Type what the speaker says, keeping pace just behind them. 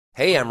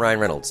Hey, I'm Ryan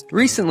Reynolds.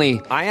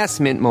 Recently, I asked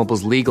Mint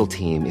Mobile's legal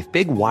team if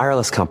big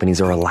wireless companies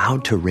are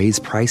allowed to raise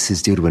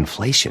prices due to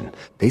inflation.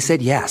 They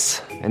said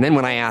yes. And then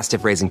when I asked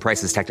if raising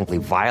prices technically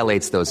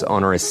violates those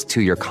onerous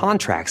two-year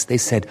contracts, they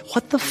said,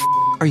 "What the f***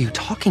 are you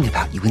talking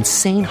about, you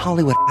insane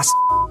Hollywood ass f-?"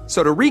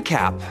 So to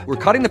recap, we're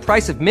cutting the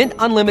price of Mint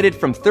Unlimited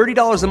from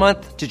 $30 a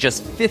month to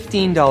just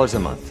 $15 a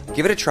month.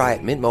 Give it a try at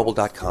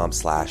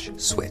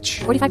mintmobile.com/switch.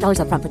 $45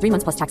 up front for 3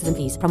 months plus taxes and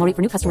fees. Promo rate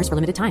for new customers for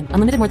limited time.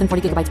 Unlimited more than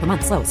 40 gigabytes per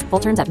month. Slows full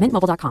terms at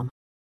mintmobile.com.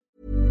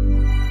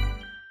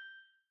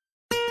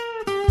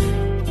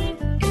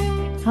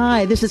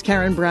 Hi, this is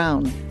Karen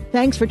Brown.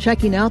 Thanks for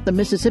checking out the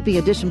Mississippi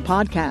Edition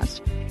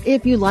podcast.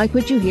 If you like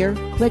what you hear,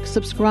 click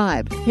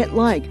subscribe, hit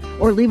like,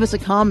 or leave us a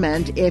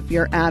comment if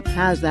your app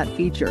has that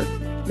feature.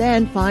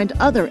 Then find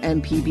other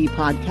MPB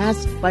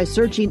podcasts by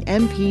searching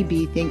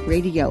MPB Think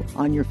Radio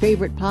on your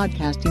favorite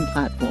podcasting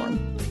platform.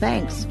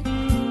 Thanks.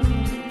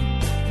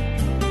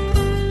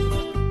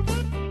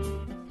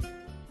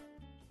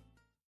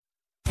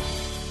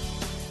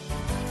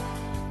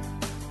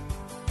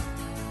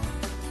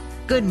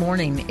 Good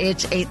morning.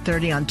 It's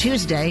 8:30 on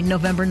Tuesday,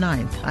 November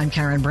 9th. I'm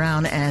Karen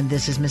Brown, and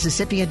this is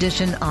Mississippi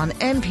Edition on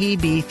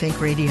MPB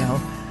Think Radio.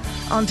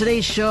 On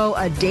today's show,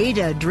 a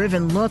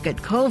data-driven look at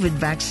COVID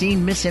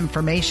vaccine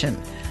misinformation.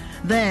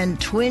 Then,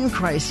 twin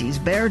crises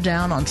bear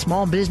down on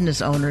small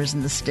business owners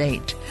in the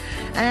state.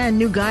 And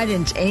new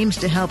guidance aims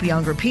to help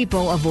younger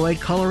people avoid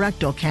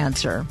colorectal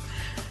cancer.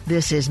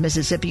 This is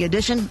Mississippi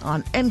Edition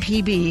on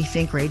MPB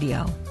Think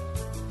Radio.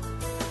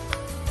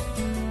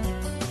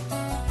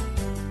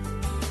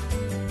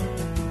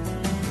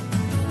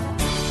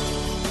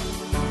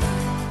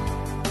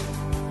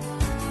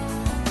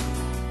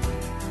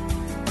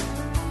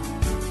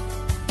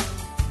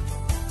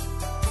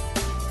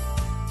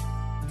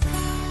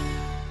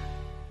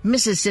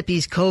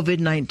 Mississippi's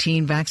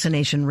COVID-19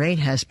 vaccination rate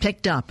has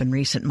picked up in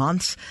recent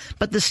months,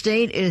 but the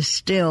state is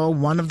still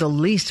one of the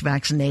least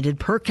vaccinated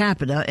per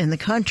capita in the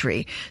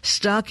country,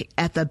 stuck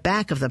at the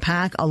back of the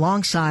pack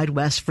alongside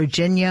West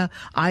Virginia,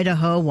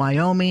 Idaho,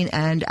 Wyoming,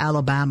 and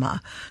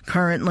Alabama.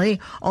 Currently,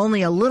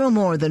 only a little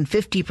more than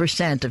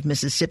 50% of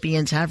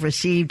Mississippians have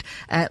received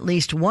at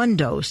least one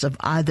dose of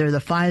either the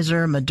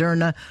Pfizer,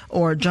 Moderna,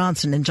 or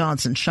Johnson &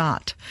 Johnson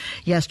shot.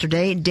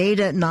 Yesterday,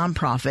 data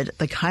nonprofit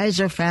the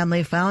Kaiser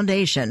Family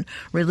Foundation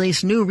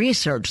released new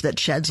research that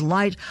sheds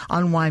light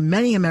on why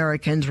many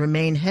Americans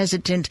remain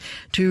hesitant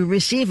to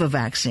receive a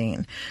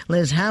vaccine.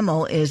 Liz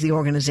Hamill is the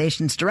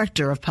organization's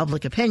director of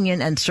public opinion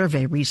and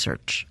survey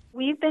research.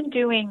 We've been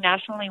doing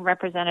nationally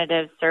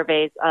representative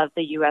surveys of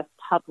the U.S.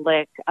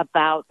 public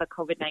about the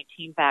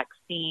COVID-19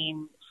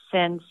 vaccine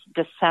since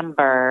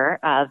December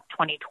of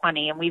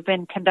 2020, and we've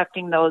been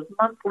conducting those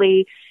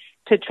monthly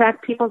to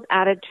track people's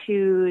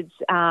attitudes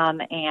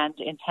and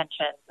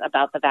intentions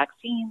about the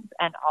vaccines,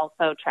 and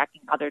also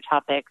tracking other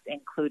topics,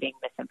 including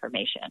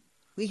misinformation.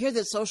 We hear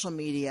that social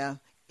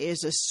media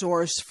is a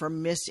source for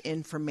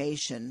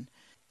misinformation.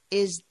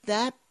 Is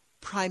that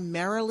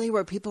primarily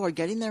where people are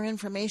getting their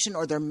information,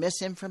 or their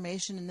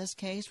misinformation in this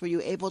case? Were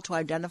you able to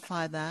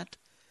identify that?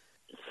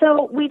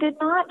 So we did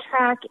not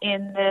track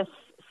in this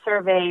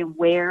survey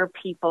where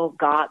people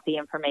got the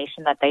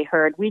information that they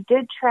heard. We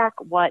did track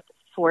what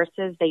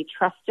sources they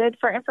trusted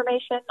for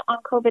information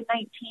on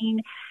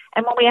COVID-19.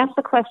 And when we ask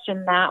the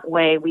question that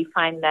way, we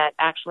find that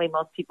actually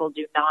most people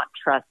do not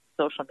trust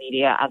social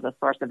media as a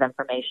source of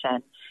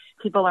information.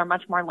 People are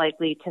much more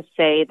likely to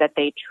say that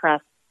they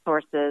trust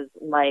sources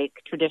like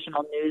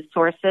traditional news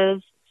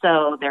sources,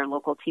 so their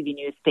local TV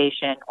news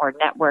station or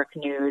network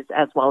news,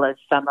 as well as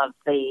some of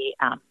the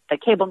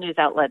cable news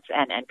outlets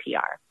and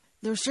NPR.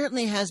 There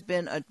certainly has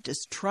been a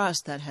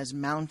distrust that has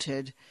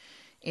mounted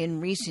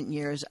in recent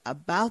years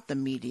about the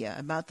media,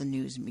 about the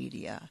news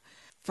media.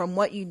 From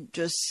what you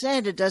just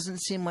said, it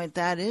doesn't seem like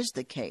that is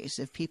the case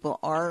if people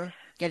are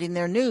getting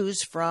their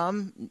news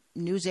from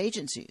news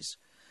agencies.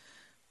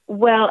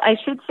 Well, I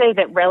should say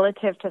that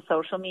relative to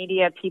social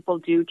media, people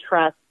do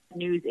trust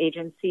news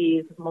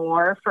agencies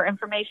more for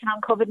information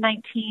on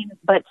COVID-19,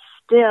 but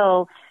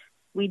still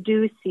we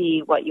do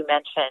see what you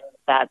mentioned,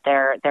 that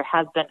there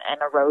has been an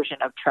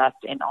erosion of trust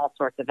in all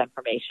sorts of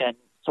information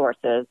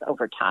sources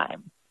over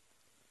time.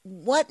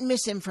 What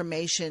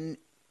misinformation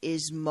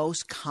is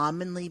most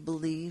commonly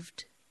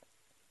believed?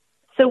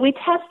 So we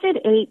tested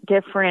 8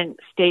 different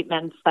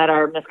statements that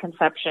are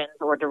misconceptions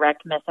or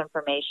direct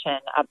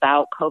misinformation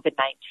about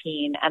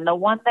COVID-19. And the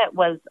one that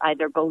was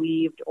either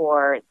believed,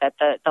 or that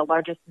the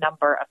largest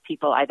number of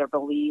people either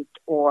believed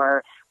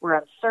or were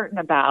uncertain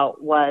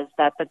about, was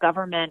that the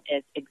government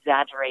is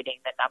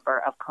exaggerating the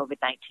number of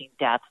COVID-19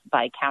 deaths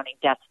by counting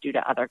deaths due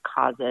to other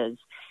causes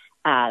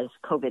as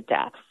COVID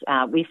deaths.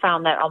 We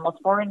found that almost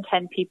 4 in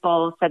 10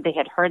 people said they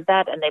had heard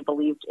that and they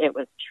believed it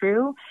was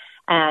true.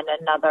 And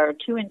another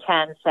 2 in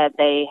 10 said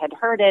they had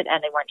heard it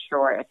and they weren't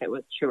sure if it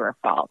was true or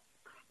false.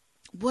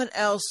 What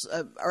else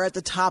are at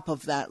the top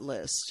of that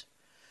list?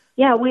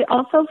 Yeah, we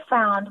also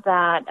found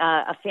that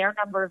a fair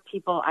number of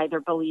people either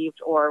believed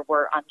or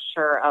were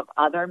unsure of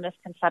other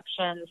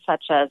misconceptions,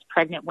 such as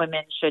pregnant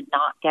women should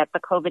not get the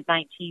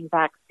COVID-19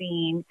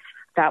 vaccine,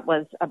 that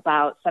was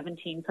about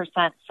 17%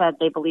 said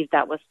they believed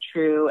that was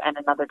true, and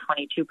another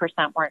 22%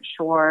 weren't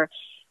sure.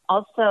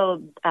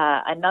 Also,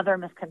 another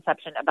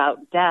misconception about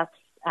deaths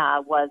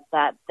was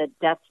that the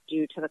deaths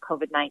due to the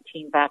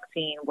COVID-19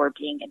 vaccine were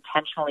being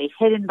intentionally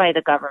hidden by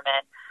the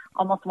government.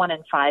 Almost 1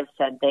 in 5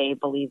 said they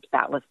believed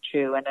that was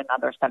true, and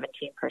another 17%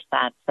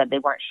 said they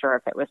weren't sure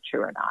if it was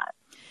true or not.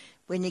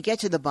 When you get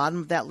to the bottom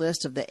of that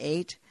list of the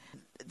 8,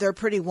 they're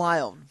pretty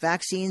wild.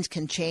 Vaccines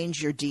can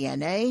change your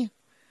DNA,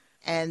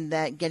 and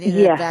that getting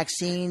a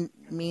vaccine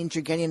means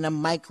you're getting a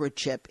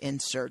microchip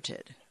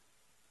inserted.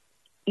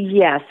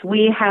 Yes,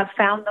 we have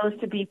found those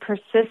to be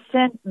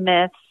persistent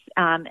myths,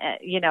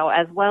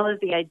 as well as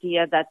the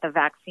idea that the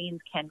vaccines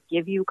can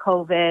give you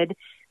COVID,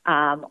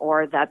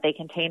 or that they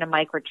contain a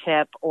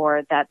microchip,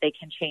 or that they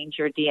can change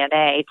your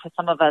DNA. To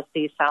some of us,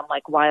 these sound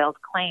like wild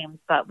claims,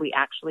 but we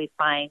actually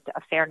find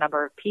a fair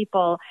number of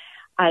people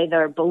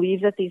either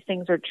believe that these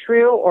things are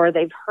true, or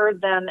they've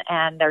heard them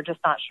and they're just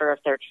not sure if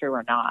they're true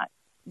or not.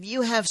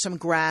 You have some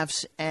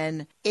graphs,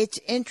 and it's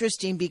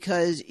interesting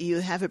because you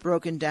have it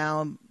broken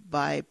down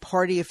by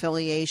party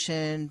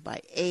affiliation,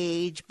 by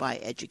age, by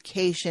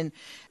education,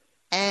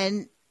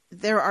 and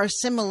there are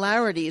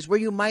similarities where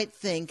you might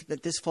think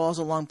that this falls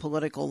along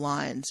political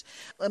lines.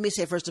 Let me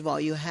say, first of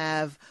all, you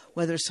have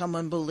whether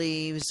someone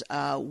believes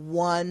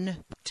 1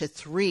 to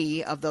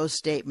 3 of those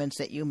statements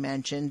that you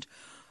mentioned,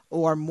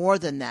 or more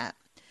than that.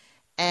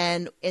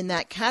 And in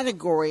that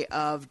category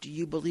of do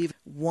you believe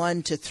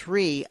 1 to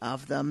 3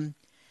 of them,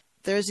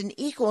 there's an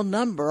equal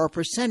number or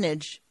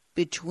percentage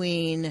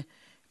between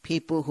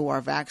people who are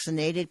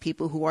vaccinated,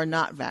 people who are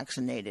not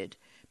vaccinated,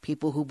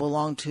 people who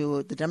belong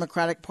to the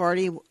Democratic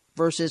Party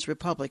versus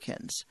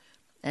Republicans,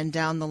 and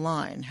down the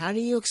line. How do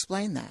you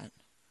explain that?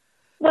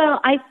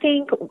 Well, I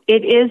think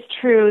it is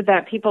true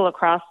that people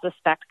across the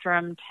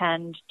spectrum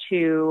tend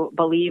to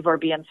believe or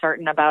be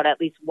uncertain about at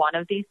least one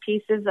of these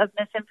pieces of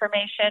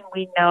misinformation.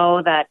 We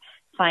know that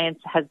science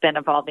has been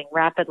evolving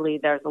rapidly.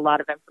 There's a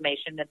lot of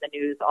information in the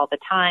news all the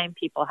time.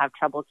 People have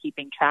trouble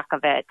keeping track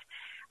of it.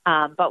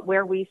 But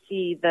where we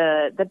see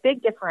the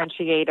big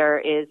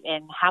differentiator is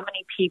in how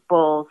many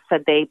people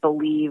said they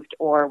believed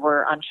or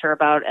were unsure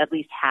about at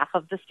least half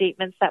of the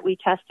statements that we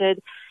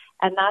tested.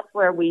 And that's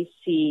where we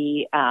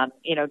see,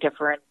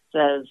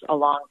 differences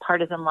along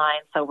partisan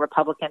lines. So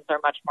Republicans are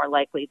much more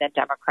likely than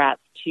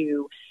Democrats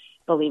to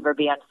believe or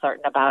be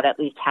uncertain about at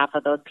least half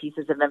of those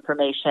pieces of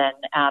information.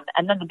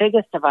 And then the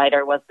biggest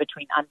divider was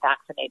between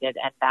unvaccinated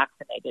and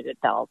vaccinated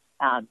adults.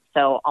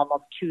 So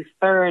almost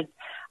 2/3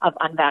 of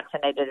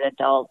unvaccinated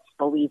adults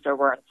believed or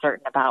were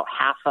uncertain about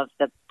half of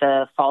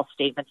the false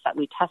statements that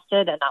we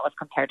tested, and that was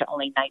compared to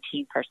only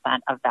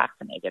 19% of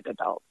vaccinated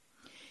adults.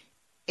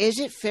 Is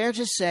it fair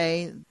to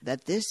say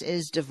that this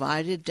is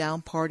divided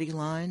down party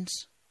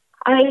lines?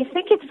 I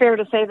think it's fair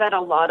to say that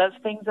a lot of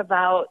things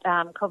about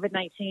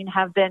COVID-19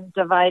 have been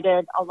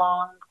divided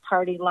along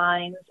party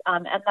lines.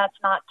 And that's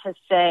not to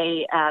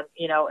say,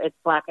 it's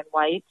black and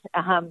white,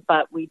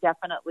 but we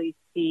definitely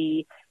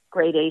see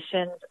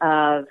gradations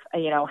of,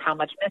 how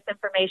much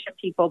misinformation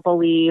people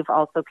believe,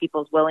 also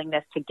people's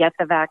willingness to get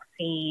the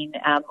vaccine.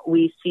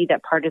 We see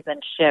that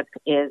partisanship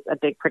is a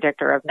big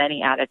predictor of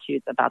many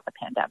attitudes about the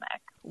pandemic.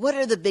 What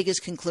are the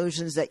biggest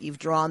conclusions that you've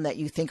drawn that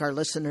you think our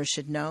listeners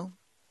should know?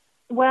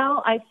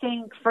 Well, I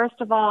think, first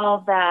of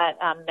all, that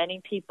many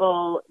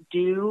people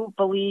do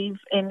believe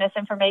in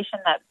misinformation,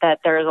 that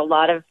there is a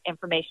lot of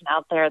information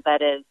out there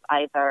that is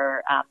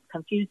either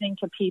confusing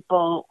to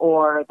people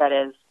or that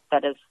is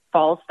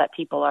false that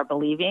people are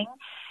believing,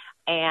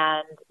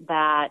 and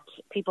that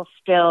people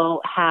still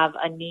have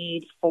a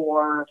need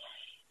for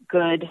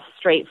good,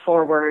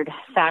 straightforward,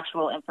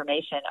 factual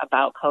information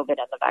about COVID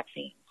and the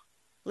vaccine.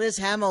 Liz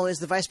Hamill is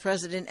the Vice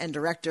President and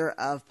Director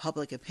of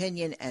Public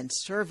Opinion and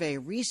Survey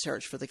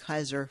Research for the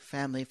Kaiser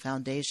Family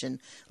Foundation.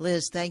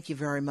 Liz, thank you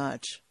very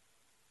much.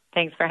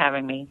 Thanks for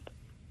having me.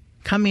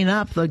 Coming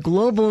up, the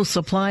global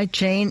supply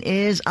chain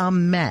is a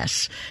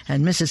mess,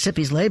 and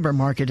Mississippi's labor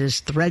market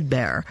is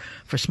threadbare.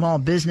 For small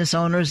business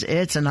owners,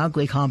 it's an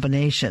ugly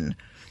combination.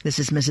 This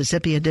is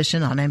Mississippi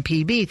Edition on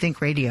MPB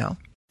Think Radio.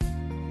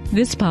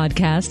 This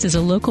podcast is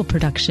a local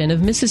production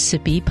of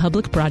Mississippi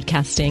Public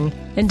Broadcasting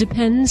and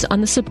depends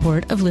on the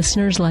support of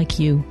listeners like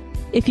you.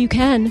 If you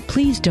can,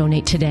 please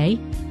donate today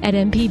at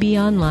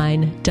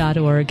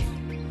mpbonline.org.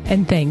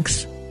 And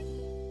thanks.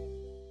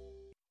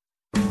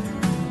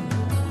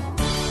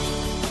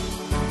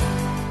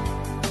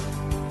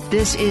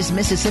 This is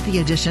Mississippi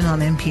Edition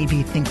on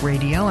MPB Think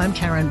Radio. I'm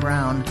Karen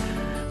Brown.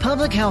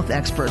 Public health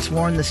experts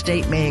warn the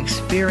state may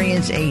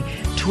experience a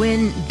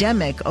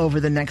twin-demic over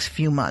the next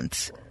few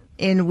months.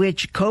 in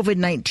which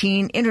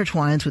COVID-19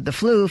 intertwines with the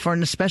flu for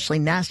an especially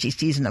nasty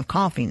season of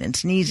coughing and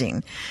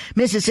sneezing.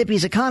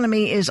 Mississippi's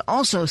economy is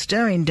also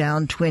staring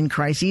down twin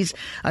crises,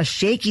 a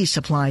shaky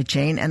supply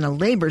chain and a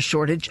labor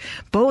shortage,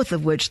 both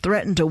of which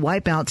threaten to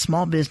wipe out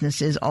small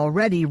businesses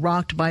already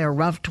rocked by a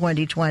rough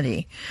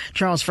 2020.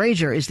 Charles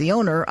Frazier is the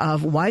owner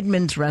of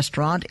Weidman's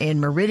Restaurant in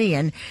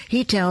Meridian.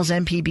 He tells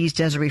MPB's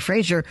Desiree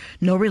Frazier,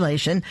 no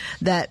relation,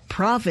 that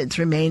profits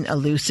remain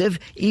elusive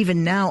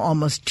even now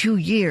almost 2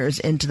 years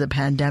into the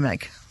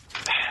pandemic.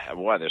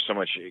 Well, there's so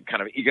much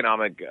kind of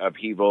economic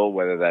upheaval,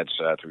 whether that's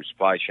through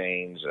supply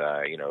chains,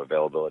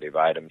 availability of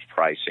items,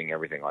 pricing,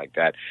 everything like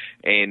that.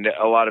 And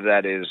a lot of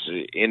that is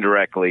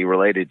indirectly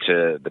related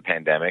to the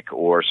pandemic,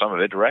 or some of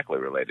it directly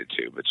related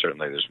to. But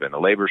certainly there's been a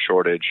labor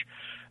shortage,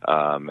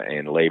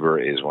 and labor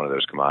is one of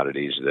those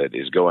commodities that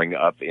is going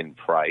up in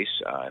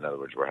price. In other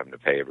words, we're having to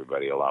pay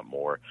everybody a lot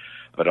more.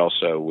 But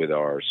also with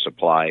our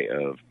supply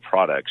of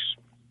products,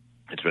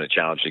 it's been a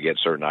challenge to get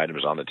certain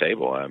items on the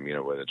table,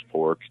 whether it's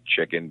pork,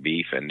 chicken,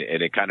 beef, and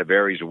it kind of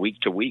varies week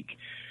to week.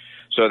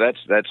 So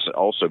that's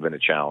also been a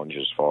challenge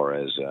as far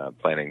as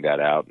planning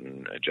that out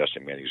and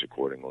adjusting menus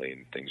accordingly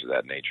and things of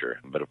that nature.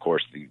 But, of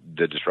course,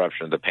 the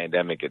disruption of the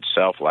pandemic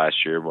itself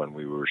last year when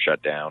we were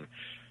shut down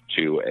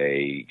to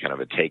a kind of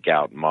a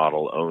takeout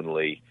model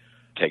only,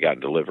 takeout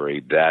and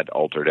delivery, that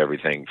altered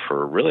everything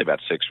for really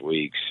about 6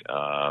 weeks,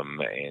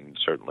 and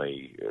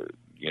certainly,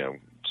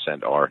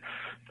 sent our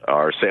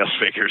sales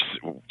figures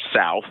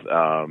south,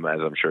 as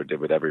I'm sure it did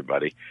with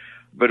everybody.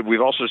 But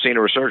we've also seen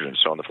a resurgence.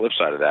 So on the flip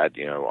side of that,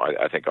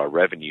 I think our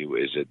revenue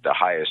is at the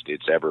highest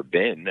it's ever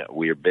been.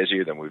 We are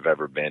busier than we've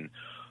ever been,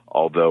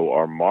 although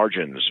our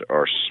margins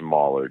are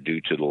smaller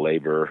due to the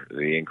labor,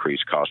 the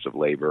increased cost of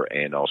labor,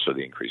 and also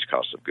the increased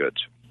cost of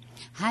goods.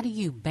 How do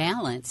you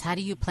balance? How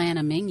do you plan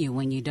a menu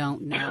when you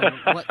don't know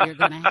what you're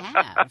going to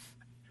have?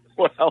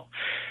 Well,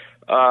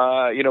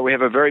 we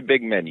have a very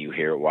big menu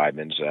here at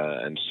Weidman's,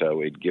 and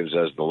so it gives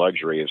us the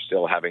luxury of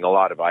still having a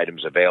lot of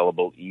items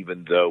available,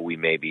 even though we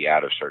may be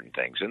out of certain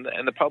things. And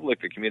the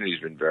public, the community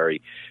has been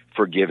very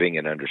forgiving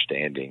and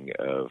understanding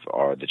of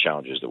the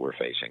challenges that we're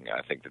facing.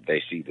 I think that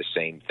they see the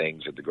same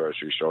things at the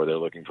grocery store. They're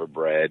looking for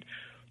bread,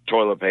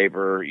 toilet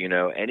paper,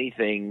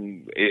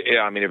 anything.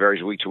 It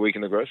varies week to week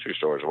in the grocery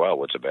store as well,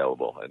 what's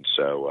available. And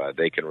so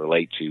they can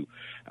relate to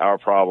our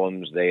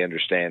problems. They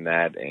understand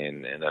that.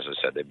 And as I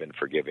said, they've been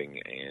forgiving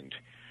and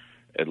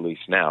at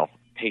least now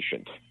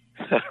patient.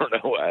 I don't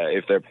know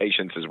if their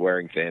patience is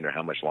wearing thin or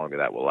how much longer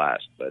that will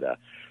last. But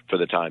for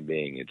the time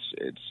being,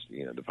 it's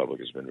the public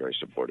has been very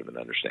supportive and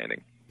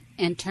understanding.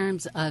 In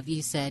terms of,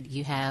 you said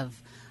you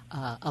have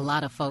a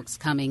lot of folks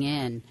coming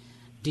in.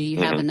 Do you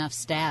have enough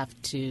staff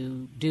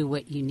to do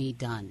what you need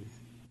done?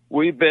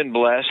 We've been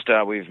blessed.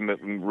 We've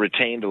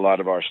retained a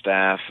lot of our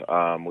staff.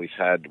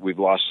 We've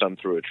lost some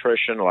through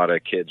attrition. A lot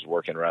of kids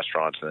work in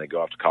restaurants and they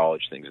go off to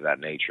college, things of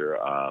that nature.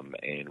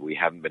 And we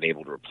haven't been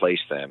able to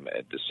replace them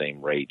at the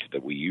same rate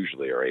that we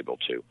usually are able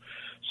to.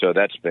 So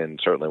that's been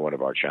certainly one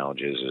of our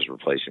challenges, is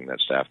replacing that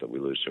staff that we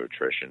lose to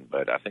attrition.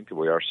 But I think that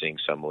we are seeing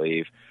some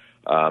leave.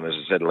 As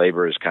I said,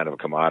 labor is kind of a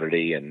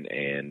commodity, and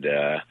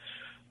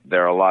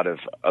there are a lot of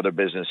other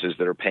businesses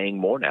that are paying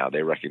more now.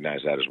 They recognize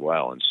that as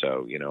well. And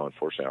so,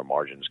 unfortunately, our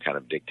margins kind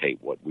of dictate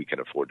what we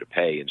can afford to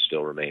pay and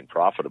still remain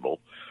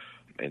profitable.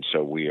 And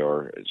so we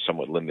are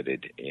somewhat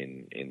limited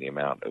in the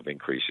amount of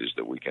increases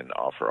that we can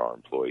offer our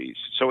employees.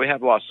 So we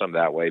have lost some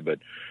that way, but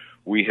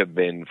we have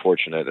been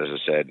fortunate, as I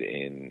said,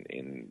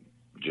 in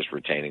just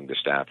retaining the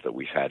staff that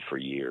we've had for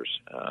years.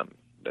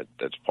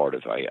 That's part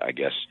of, I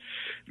guess,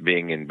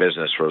 being in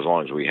business for as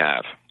long as we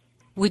have.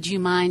 Would you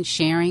mind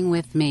sharing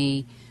with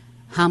me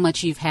how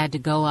much you've had to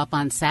go up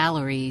on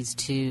salaries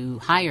to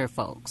hire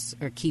folks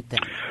or keep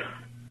them?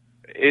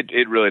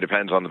 It really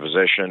depends on the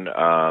position.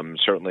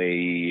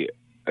 Certainly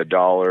 $1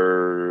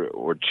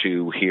 or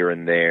 $2 here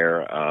and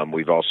there.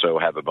 We've also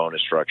have a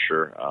bonus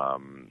structure,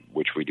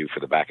 which we do for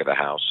the back of the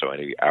house. So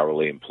any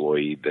hourly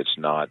employee that's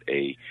not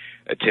a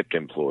tipped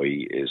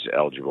employee is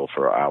eligible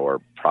for our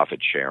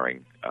profit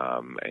sharing.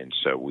 And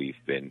so we've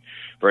been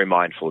very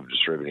mindful of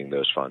distributing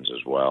those funds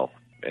as well.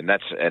 And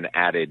that's an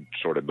added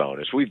sort of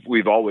bonus.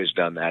 We've always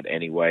done that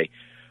anyway,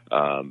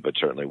 but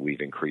certainly we've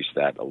increased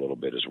that a little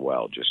bit as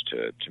well, just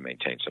to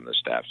maintain some of the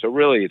staff. So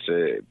really,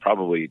 it's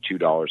probably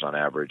 $2 on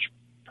average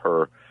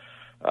per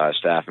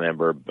staff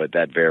member, but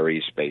that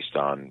varies based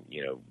on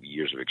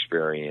years of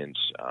experience,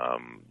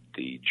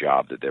 the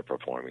job that they're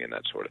performing, and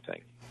that sort of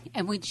thing.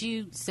 And would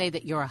you say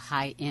that you're a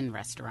high-end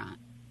restaurant?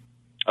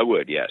 I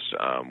would, yes.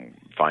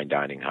 Fine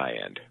dining,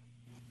 high-end.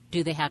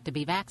 Do they have to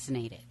be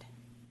vaccinated?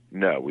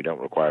 No, we don't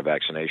require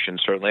vaccination.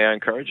 Certainly I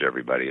encourage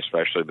everybody,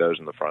 especially those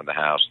in the front of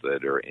the house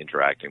that are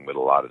interacting with a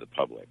lot of the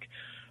public.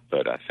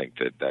 But I think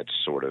that's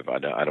sort of, I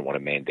don't want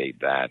to mandate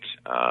that.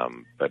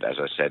 But as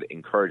I said,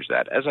 encourage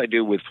that, as I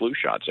do with flu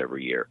shots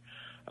every year.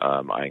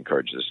 I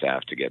encourage the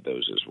staff to get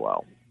those as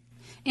well.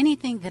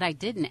 Anything that I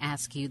didn't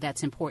ask you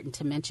that's important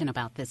to mention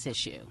about this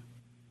issue?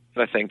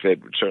 I think that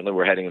certainly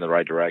we're heading in the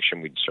right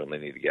direction. We certainly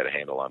need to get a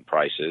handle on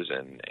prices,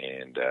 and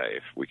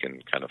if we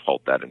can kind of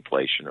halt that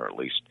inflation or at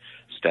least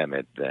stem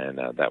it, then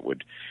that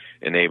would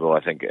enable, I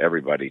think,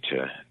 everybody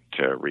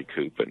to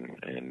recoup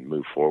and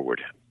move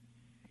forward.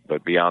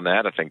 But beyond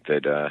that, I think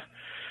a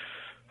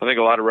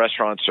lot of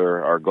restaurants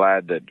are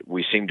glad that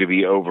we seem to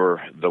be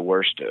over the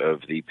worst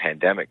of the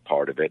pandemic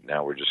part of it.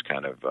 Now we're just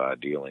kind of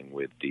dealing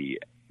with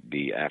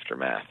the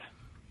aftermath.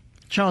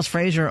 Charles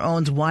Fraser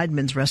owns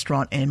Weidman's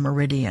restaurant in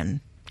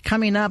Meridian.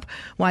 Coming up,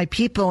 why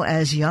people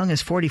as young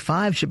as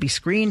 45 should be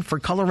screened for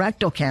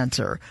colorectal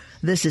cancer.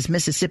 This is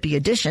Mississippi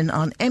Edition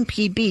on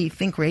MPB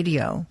Think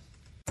Radio.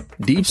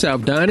 Deep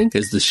South Dining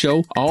is the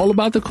show all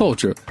about the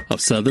culture of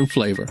Southern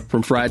flavor,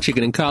 from fried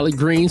chicken and collard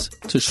greens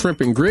to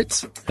shrimp and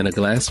grits and a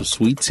glass of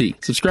sweet tea.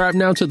 Subscribe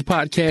now to the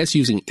podcast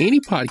using any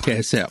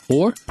podcast app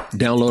or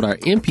download our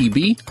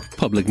MPB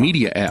public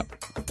media app.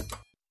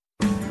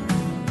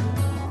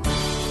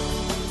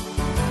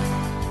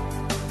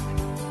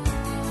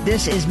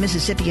 This is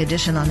Mississippi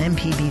Edition on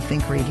MPB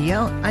Think Radio.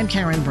 I'm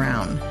Karen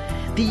Brown.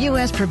 The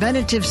U.S.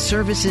 Preventative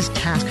Services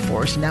Task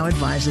Force now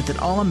advises that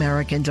all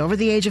Americans over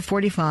the age of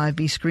 45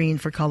 be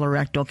screened for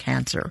colorectal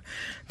cancer.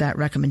 That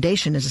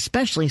recommendation is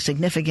especially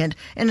significant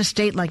in a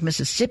state like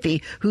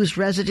Mississippi, whose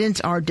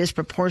residents are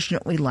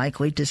disproportionately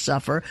likely to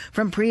suffer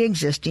from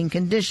pre-existing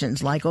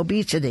conditions like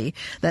obesity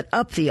that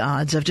up the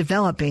odds of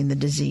developing the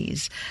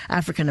disease.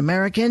 African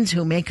Americans,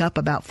 who make up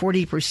about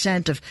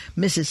 40% of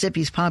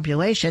Mississippi's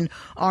population,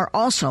 are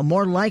also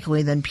more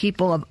likely than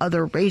people of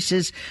other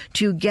races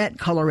to get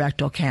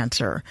colorectal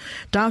cancer.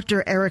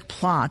 Dr. Eric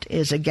Plott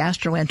is a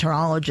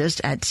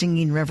gastroenterologist at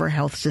Singing River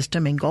Health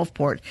System in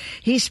Gulfport.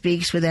 He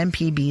speaks with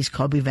MPB's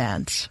Kobe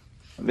Vance.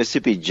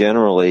 Mississippi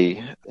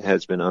generally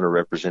has been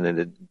underrepresented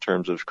in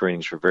terms of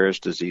screenings for various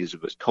diseases,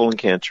 but colon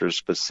cancer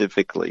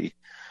specifically,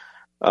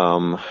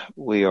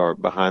 we are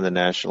behind the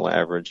national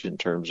average in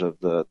terms of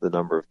the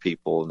number of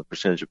people and the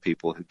percentage of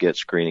people who get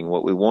screening.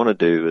 What we want to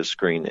do is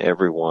screen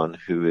everyone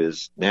who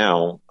is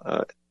now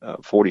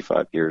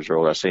 45 years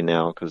old. I say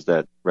now because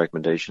that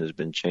recommendation has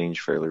been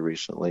changed fairly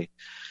recently.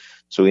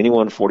 So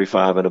anyone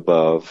 45 and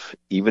above,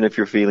 even if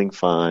you're feeling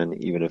fine,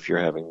 even if you're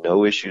having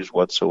no issues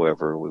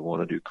whatsoever, we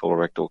want to do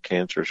colorectal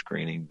cancer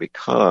screening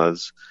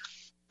because,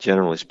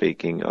 generally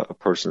speaking, a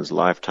person's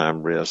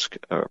lifetime risk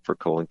for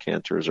colon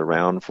cancer is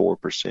around 4%,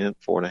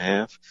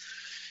 4.5%.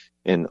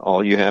 And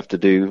all you have to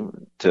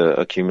do to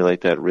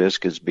accumulate that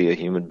risk is be a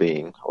human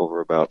being over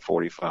about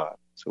 45.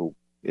 So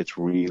it's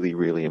really,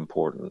 really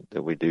important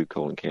that we do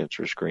colon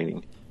cancer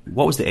screening.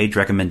 What was the age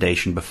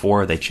recommendation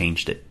before they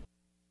changed it?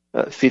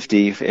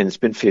 50, and it's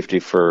been 50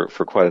 for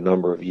quite a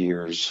number of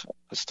years.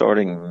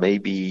 Starting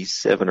maybe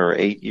 7 or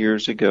 8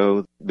 years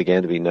ago, it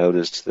began to be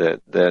noticed that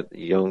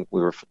we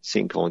were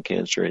seeing colon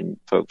cancer in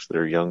folks that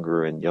are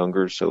younger and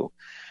younger. So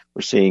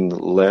we're seeing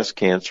less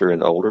cancer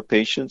in older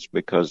patients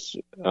because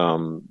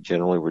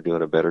generally we're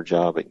doing a better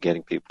job at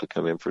getting people to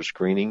come in for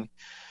screening.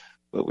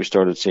 But we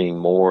started seeing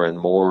more and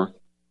more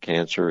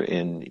cancer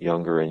in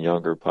younger and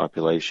younger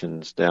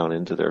populations down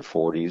into their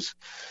 40s.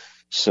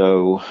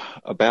 So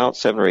about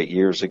 7 or 8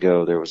 years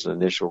ago, there was an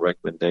initial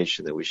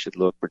recommendation that we should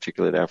look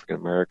particularly at African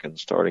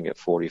Americans starting at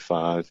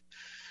 45.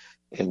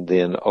 And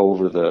then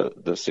over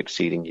the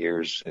succeeding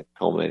years,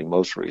 culminating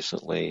most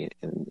recently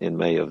in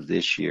May of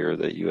this year,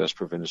 the U.S.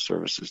 Preventive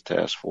Services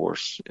Task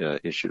Force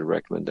issued a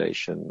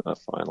recommendation, a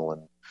final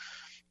and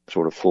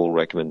sort of full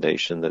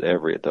recommendation that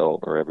every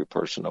adult or every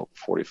person over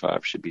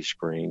 45 should be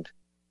screened.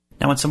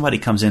 Now, when somebody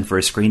comes in for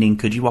a screening,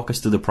 could you walk us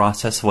through the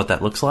process of what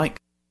that looks like?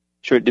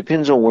 Sure, it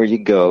depends on where you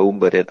go,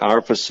 but at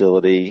our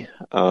facility,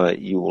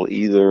 you will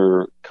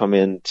either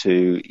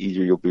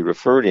you'll be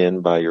referred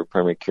in by your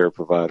primary care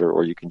provider,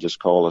 or you can just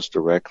call us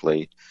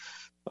directly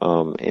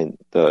in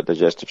the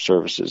digestive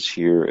services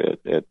here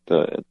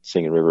at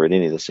Singing River, at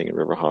any of the Singing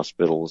River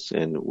hospitals,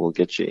 and we'll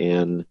get you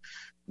in,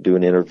 do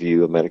an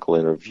interview, a medical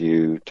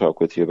interview, talk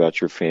with you about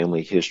your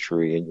family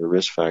history and your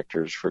risk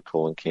factors for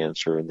colon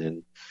cancer, and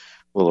then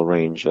we'll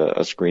arrange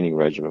a screening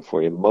regimen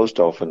for you.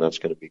 Most often that's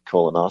going to be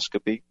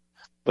colonoscopy.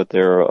 But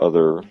there are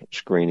other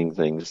screening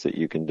things that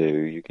you can do.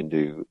 You can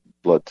do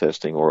blood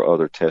testing or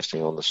other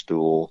testing on the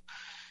stool.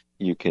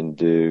 You can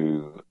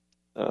do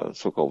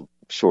so-called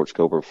short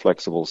scope or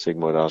flexible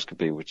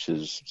sigmoidoscopy, which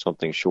is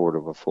something short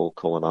of a full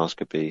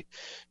colonoscopy.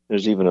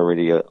 There's even a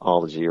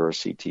radiology or a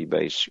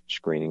CT-based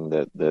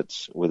screening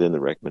that's within the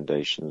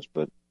recommendations,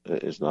 but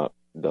is not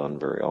done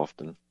very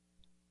often.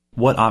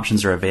 What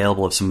options are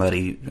available if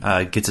somebody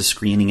gets a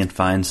screening and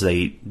finds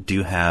they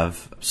do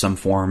have some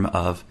form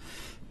of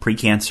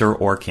precancer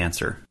or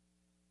cancer?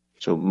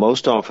 So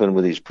most often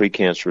with these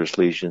precancerous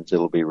lesions,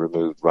 it'll be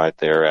removed right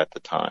there at the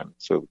time.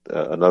 So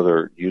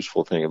another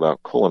useful thing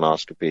about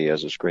colonoscopy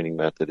as a screening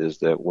method is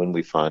that when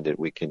we find it,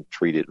 we can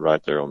treat it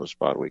right there on the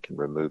spot. We can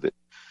remove it.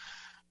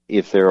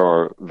 If there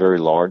are very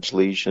large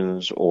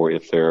lesions or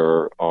if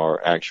there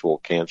are actual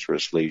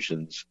cancerous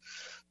lesions,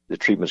 the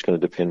treatment's going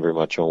to depend very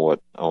much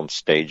on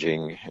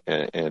staging.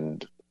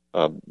 And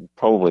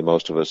probably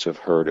most of us have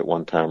heard at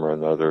one time or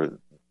another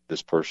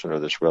this person or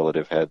this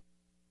relative had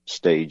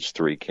stage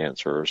 3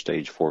 cancer or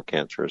stage 4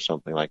 cancer or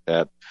something like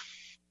that.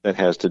 That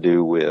has to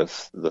do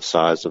with the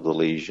size of the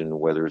lesion,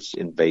 whether it's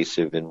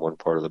invasive in one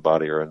part of the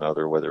body or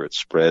another, whether it's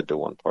spread to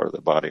one part of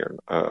the body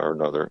or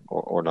another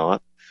or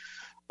not.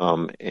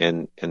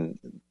 And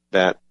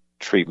that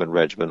treatment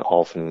regimen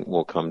often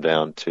will come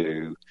down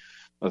to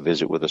a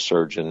visit with a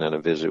surgeon and a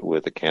visit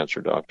with a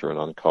cancer doctor, an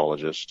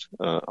oncologist.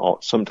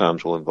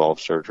 Sometimes will involve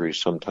surgery,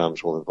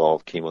 sometimes will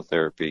involve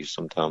chemotherapy,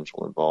 sometimes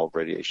will involve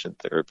radiation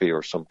therapy,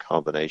 or some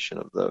combination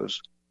of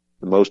those.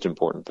 The most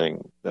important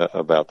thing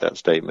about that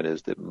statement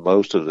is that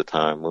most of the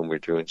time when we're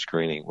doing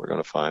screening, we're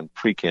going to find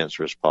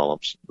precancerous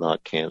polyps,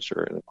 not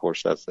cancer. And of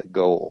course, that's the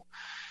goal.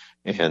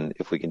 And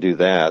if we can do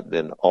that,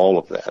 then all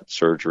of that,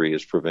 surgery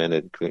is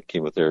prevented,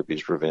 chemotherapy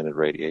is prevented,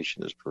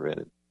 radiation is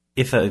prevented.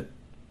 If a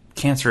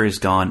cancer is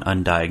gone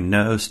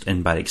undiagnosed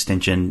and by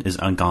extension is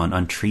gone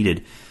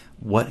untreated,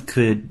 what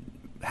could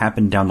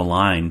happen down the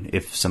line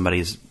if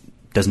somebody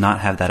does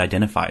not have that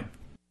identified?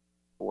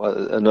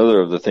 Well,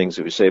 another of the things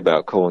that we say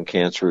about colon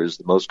cancer is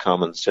the most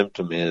common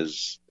symptom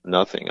is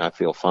nothing. I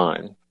feel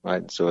fine,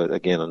 right? So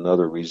again,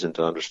 another reason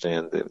to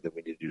understand that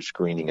we need to do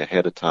screening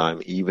ahead of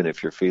time, even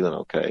if you're feeling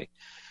okay.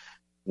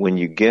 When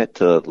you get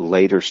to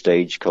later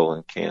stage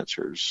colon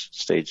cancers,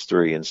 stage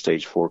 3 and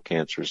stage 4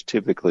 cancers,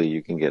 typically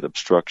you can get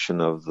obstruction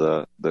of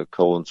the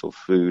colon, so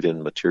food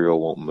and material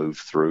won't move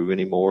through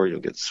anymore. You'll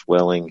get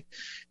swelling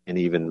and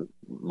even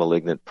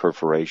malignant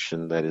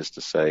perforation. That is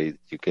to say,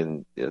 you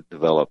can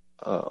develop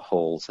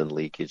holes and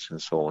leakage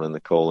and so on in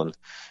the colon.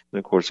 And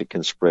of course, it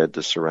can spread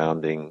to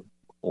surrounding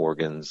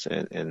organs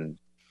and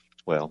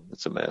well,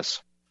 it's a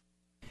mess.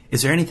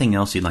 Is there anything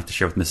else you'd like to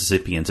share with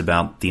Mississippians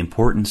about the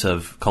importance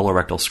of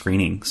colorectal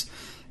screenings,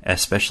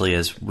 especially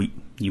as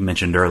you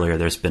mentioned earlier,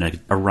 there's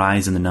been a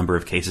rise in the number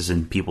of cases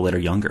in people that are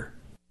younger?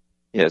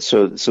 Yeah,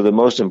 so the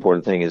most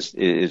important thing is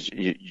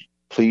you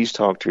please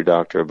talk to your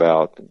doctor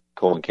about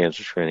colon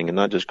cancer screening, and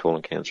not just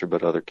colon cancer,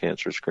 but other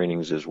cancer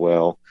screenings as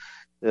well.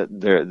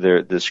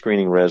 The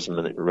screening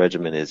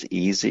regimen is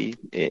easy.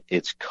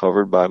 It's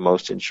covered by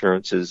most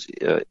insurances,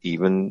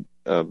 even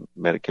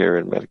Medicare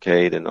and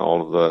Medicaid and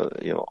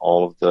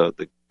all of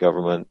the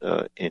government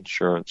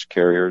insurance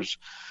carriers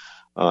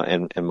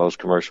and most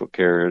commercial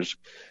carriers.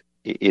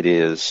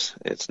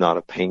 It's not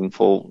a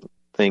painful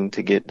thing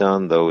to get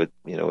done, though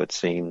it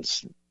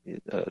seems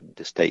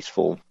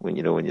distasteful when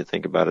you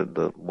think about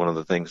it. One of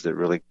the things that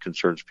really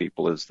concerns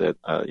people is that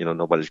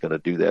nobody's going to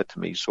do that to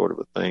me, sort of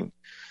a thing.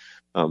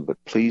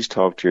 But please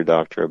talk to your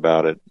doctor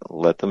about it.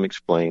 Let them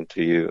explain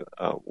to you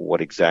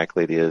what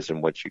exactly it is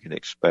and what you can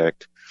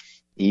expect.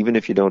 Even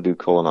if you don't do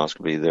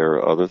colonoscopy, there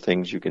are other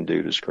things you can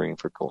do to screen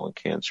for colon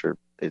cancer.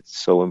 It's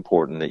so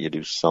important that you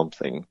do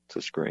something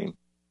to screen.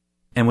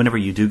 And whenever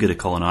you do get a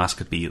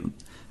colonoscopy,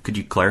 could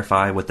you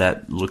clarify what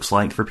that looks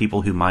like for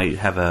people who might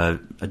have a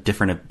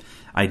different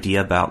idea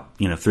about,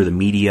 through the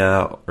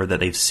media or that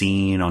they've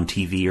seen on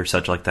TV or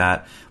such like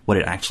that, what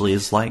it actually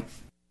is like?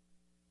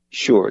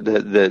 Sure.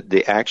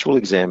 The actual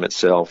exam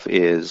itself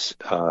is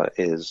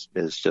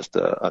just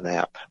an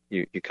app.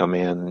 You come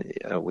in,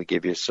 we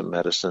give you some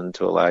medicine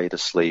to allow you to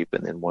sleep,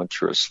 and then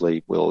once you're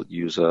asleep, we'll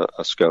use a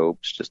scope.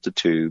 It's just a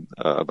tube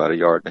about 1.5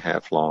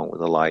 yards long with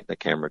a light and a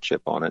camera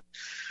chip on it,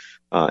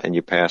 and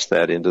you pass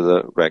that into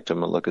the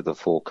rectum and look at the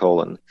full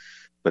colon.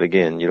 But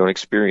again, you don't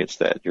experience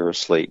that. You're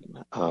asleep.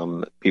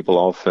 People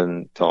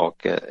often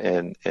talk,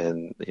 and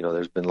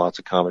there's been lots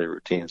of comedy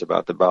routines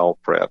about the bowel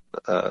prep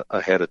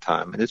ahead of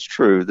time, and it's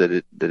true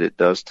that it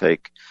does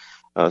take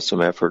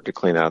some effort to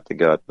clean out the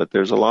gut. But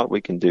there's a lot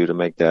we can do to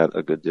make that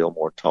a good deal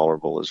more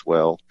tolerable as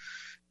well.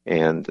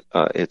 And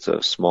it's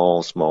a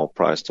small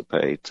price to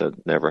pay to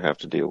never have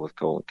to deal with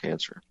colon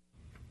cancer.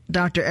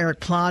 Dr.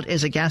 Eric Plott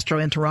is a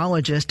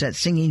gastroenterologist at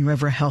Singing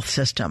River Health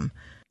System.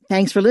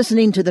 Thanks for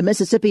listening to the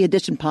Mississippi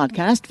Edition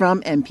podcast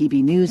from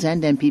MPB News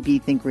and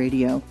MPB Think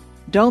Radio.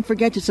 Don't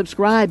forget to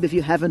subscribe if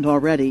you haven't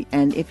already,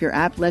 and if your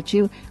app lets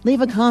you,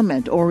 leave a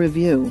comment or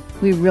review.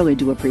 We really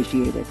do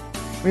appreciate it.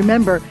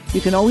 Remember,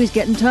 you can always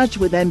get in touch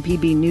with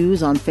MPB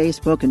News on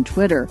Facebook and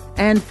Twitter,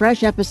 and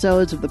fresh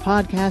episodes of the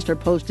podcast are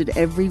posted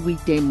every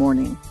weekday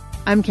morning.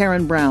 I'm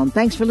Karen Brown.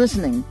 Thanks for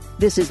listening.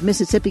 This is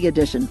Mississippi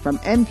Edition from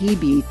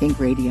MPB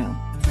Think Radio.